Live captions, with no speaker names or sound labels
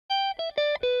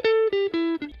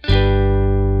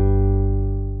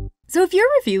if you're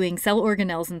reviewing cell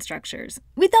organelles and structures,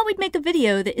 we thought we'd make a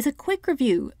video that is a quick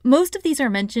review. Most of these are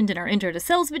mentioned in our Intro to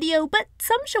Cells video, but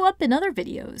some show up in other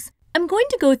videos. I'm going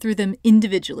to go through them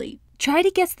individually. Try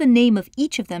to guess the name of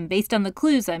each of them based on the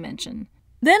clues I mention.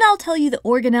 Then I'll tell you the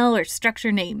organelle or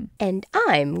structure name. And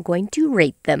I'm going to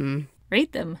rate them.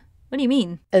 Rate them? What do you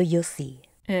mean? Oh, you'll see.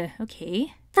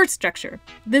 Okay. First structure.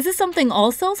 This is something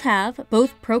all cells have,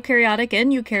 both prokaryotic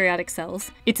and eukaryotic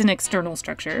cells. It's an external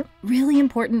structure, really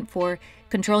important for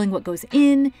controlling what goes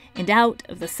in and out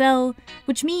of the cell,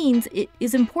 which means it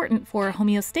is important for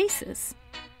homeostasis.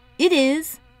 It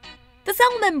is the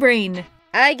cell membrane.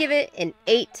 I give it an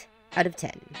 8 out of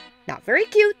 10. Not very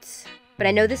cute, but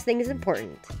I know this thing is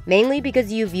important. Mainly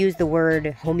because you've used the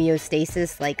word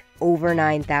homeostasis like over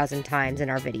 9,000 times in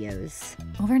our videos.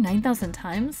 Over 9,000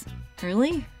 times?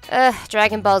 Really?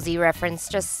 Dragon Ball Z reference,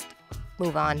 just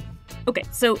move on. Okay,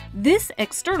 so this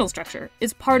external structure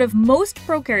is part of most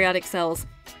prokaryotic cells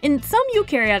and some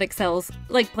eukaryotic cells,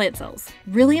 like plant cells.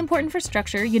 Really important for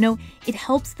structure, you know, it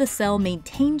helps the cell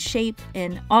maintain shape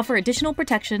and offer additional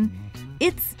protection.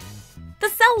 It's the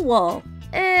cell wall.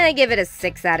 I give it a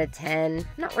 6 out of 10.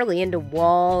 Not really into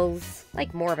walls,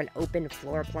 like more of an open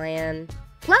floor plan.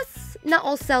 Plus, not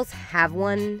all cells have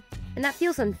one, and that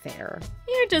feels unfair.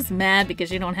 You're just mad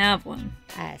because you don't have one.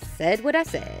 I said what I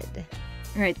said.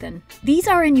 Alright then. These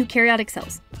are in eukaryotic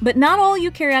cells, but not all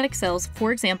eukaryotic cells.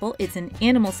 For example, it's in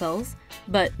animal cells,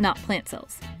 but not plant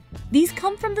cells. These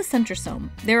come from the centrosome.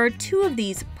 There are 2 of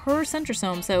these per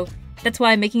centrosome, so that's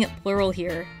why I'm making it plural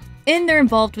here. And they're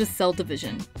involved with cell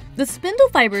division. The spindle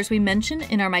fibers we mentioned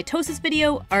in our mitosis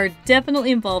video are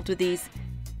definitely involved with these.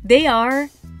 They are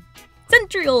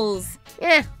centrioles.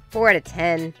 4 out of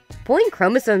 10. Pulling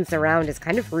chromosomes around is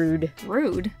kind of rude.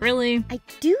 Rude? Really? I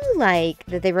do like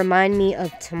that they remind me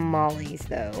of tamales,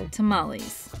 though.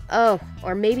 Tamales. Oh,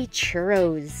 or maybe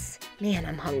churros. Man,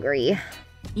 I'm hungry.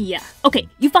 Yeah. Okay,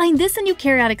 you find this in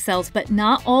eukaryotic cells, but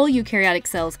not all eukaryotic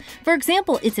cells. For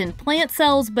example, it's in plant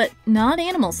cells, but not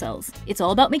animal cells. It's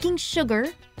all about making sugar,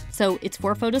 so it's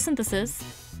for photosynthesis.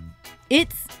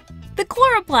 It's the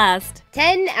chloroplast.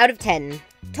 10 out of 10.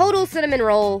 Total cinnamon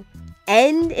roll.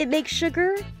 And it makes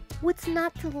sugar? What's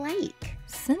not to like?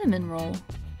 Cinnamon roll?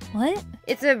 What?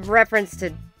 It's a reference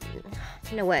to...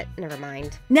 You know what? Never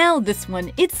mind. Now this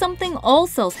one. It's something all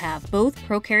cells have, both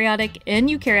prokaryotic and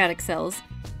eukaryotic cells.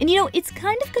 And you know, it's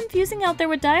kind of confusing out there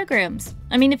with diagrams.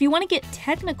 I mean, if you want to get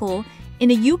technical,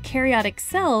 in a eukaryotic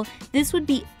cell, this would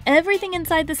be everything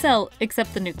inside the cell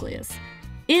except the nucleus.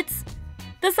 It's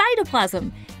the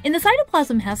cytoplasm. And the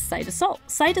cytoplasm has cytosol.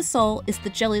 Cytosol is the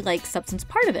jelly-like substance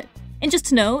part of it. And just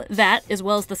to know, that, as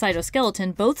well as the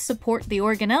cytoskeleton, both support the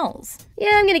organelles.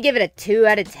 Yeah, I'm gonna give it a 2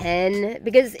 out of 10,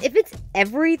 because if it's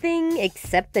everything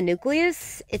except the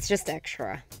nucleus, it's just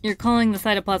extra. You're calling the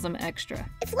cytoplasm extra.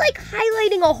 It's like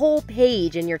highlighting a whole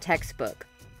page in your textbook.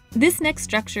 This next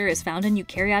structure is found in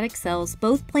eukaryotic cells,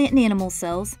 both plant and animal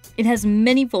cells. It has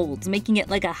many folds, making it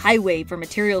like a highway for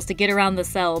materials to get around the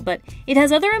cell, but it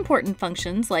has other important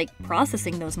functions like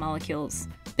processing those molecules.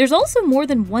 There's also more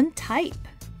than one type.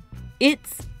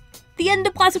 It's the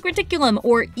endoplasmic reticulum,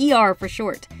 or ER for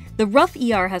short. The rough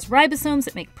ER has ribosomes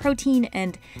that make protein,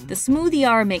 and the smooth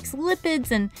ER makes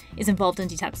lipids and is involved in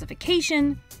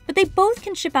detoxification. But they both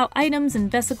can ship out items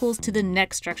and vesicles to the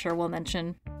next structure we'll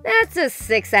mention. That's a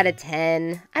 6 out of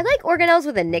 10. I like organelles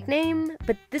with a nickname,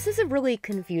 but this is a really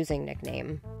confusing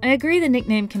nickname. I agree the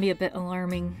nickname can be a bit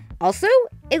alarming. Also,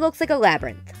 it looks like a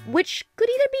labyrinth, which could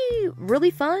either be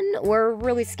really fun or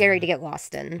really scary to get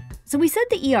lost in. So we said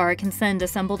the ER can send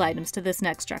assembled items to this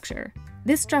next structure.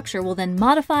 This structure will then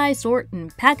modify, sort,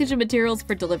 and package the materials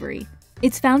for delivery.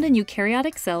 It's found in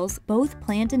eukaryotic cells, both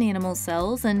plant and animal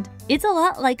cells, and it's a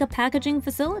lot like a packaging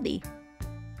facility.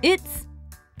 It's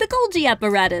the Golgi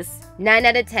apparatus. 9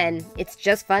 out of 10. It's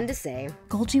just fun to say.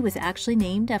 Golgi was actually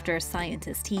named after a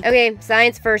scientist. Okay,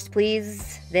 science first,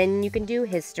 please. Then you can do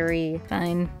history.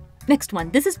 Fine. Next one.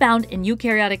 This is found in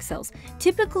eukaryotic cells.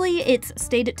 Typically, it's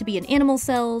stated to be in animal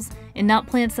cells and not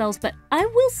plant cells, but I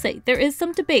will say there is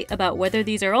some debate about whether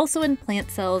these are also in plant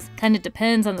cells. Kind of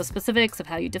depends on the specifics of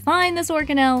how you define this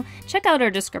organelle. Check out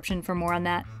our description for more on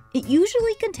that. It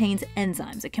usually contains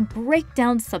enzymes that can break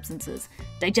down substances,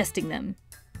 digesting them.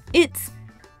 It's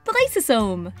the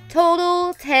lysosome.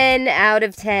 Total 10 out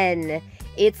of 10.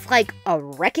 It's like a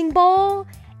wrecking ball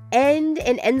and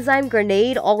an enzyme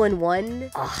grenade all in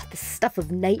one. Ugh, the stuff of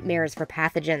nightmares for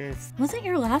pathogens. Wasn't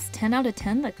your last 10 out of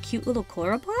 10 the cute little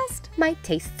chloroplast? My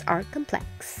tastes are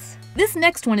complex. This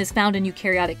next one is found in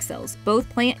eukaryotic cells, both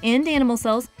plant and animal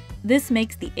cells. This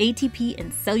makes the ATP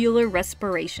in cellular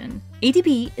respiration.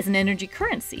 ATP is an energy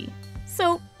currency.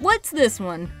 So what's this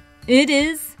one? It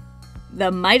is the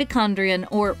mitochondrion,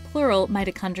 or plural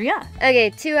mitochondria. Okay,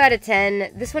 2 out of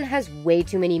 10. This one has way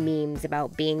too many memes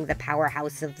about being the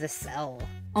powerhouse of the cell.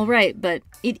 Alright, but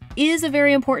it is a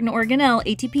very important organelle.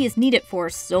 ATP is needed for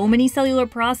so many cellular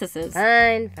processes.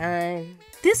 Fine.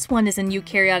 This one is in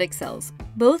eukaryotic cells,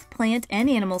 both plant and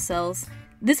animal cells.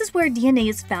 This is where DNA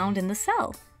is found in the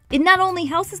cell. It not only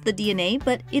houses the DNA,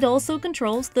 but it also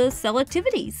controls the cell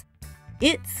activities.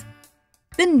 It's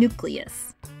the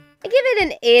nucleus. I give it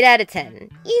an 8 out of 10.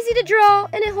 Easy to draw,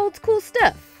 and it holds cool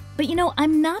stuff. But you know,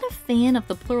 I'm not a fan of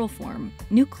the plural form,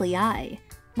 nuclei.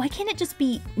 Why can't it just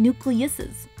be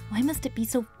nucleuses? Why must it be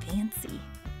so fancy?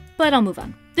 But I'll move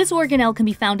on. This organelle can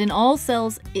be found in all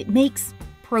cells. It makes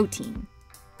protein.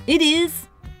 It is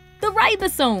the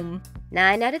ribosome.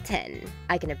 9 out of 10.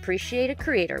 I can appreciate a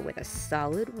creator with a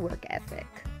solid work ethic.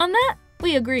 On that,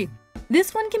 we agree.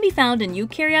 This one can be found in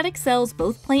eukaryotic cells,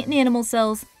 both plant and animal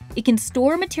cells. It can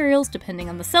store materials depending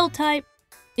on the cell type.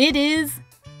 It is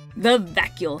the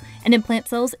vacuole. And in plant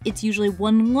cells, it's usually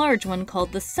one large one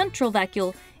called the central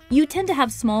vacuole. You tend to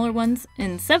have smaller ones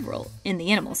and several in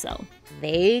the animal cell.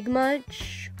 Vague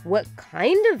much? What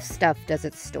kind of stuff does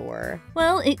it store?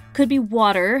 Well, it could be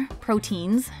water,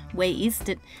 proteins, waste.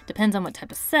 It depends on what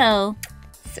type of cell.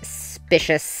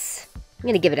 Suspicious. I'm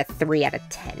gonna give it a 3 out of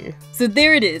 10. So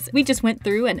there it is. We just went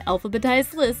through an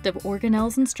alphabetized list of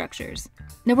organelles and structures.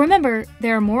 Now remember,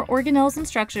 there are more organelles and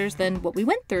structures than what we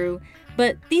went through,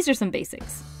 but these are some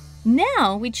basics.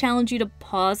 Now we challenge you to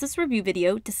pause this review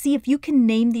video to see if you can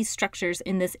name these structures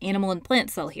in this animal and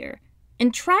plant cell here.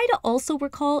 And try to also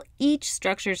recall each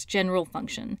structure's general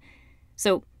function.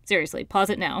 So seriously,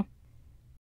 pause it now.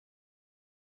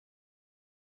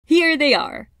 Here they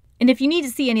are. And if you need to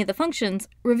see any of the functions,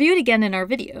 review it again in our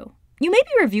video. You may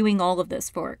be reviewing all of this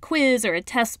for a quiz or a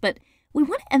test, but we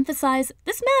want to emphasize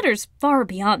this matters far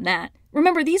beyond that.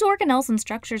 Remember, these organelles and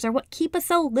structures are what keep a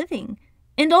cell living.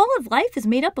 And all of life is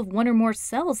made up of one or more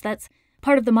cells. That's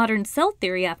part of the modern cell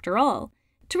theory after all.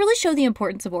 To really show the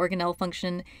importance of organelle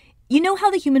function, you know how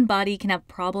the human body can have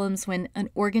problems when an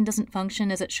organ doesn't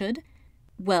function as it should?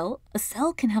 Well, a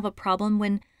cell can have a problem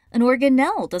when an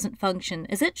organelle doesn't function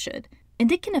as it should, and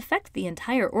it can affect the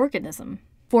entire organism.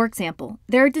 For example,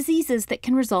 there are diseases that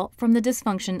can result from the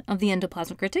dysfunction of the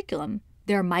endoplasmic reticulum.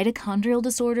 There are mitochondrial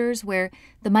disorders where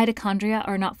the mitochondria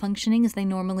are not functioning as they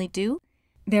normally do.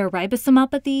 There are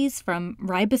ribosomopathies from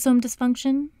ribosome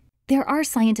dysfunction. There are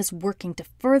scientists working to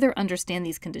further understand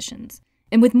these conditions.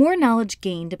 And with more knowledge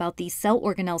gained about these cell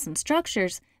organelles and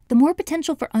structures, the more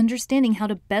potential for understanding how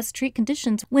to best treat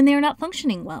conditions when they are not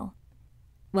functioning well.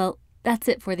 Well, that's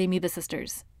it for the Amoeba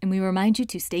Sisters, and we remind you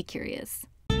to stay curious.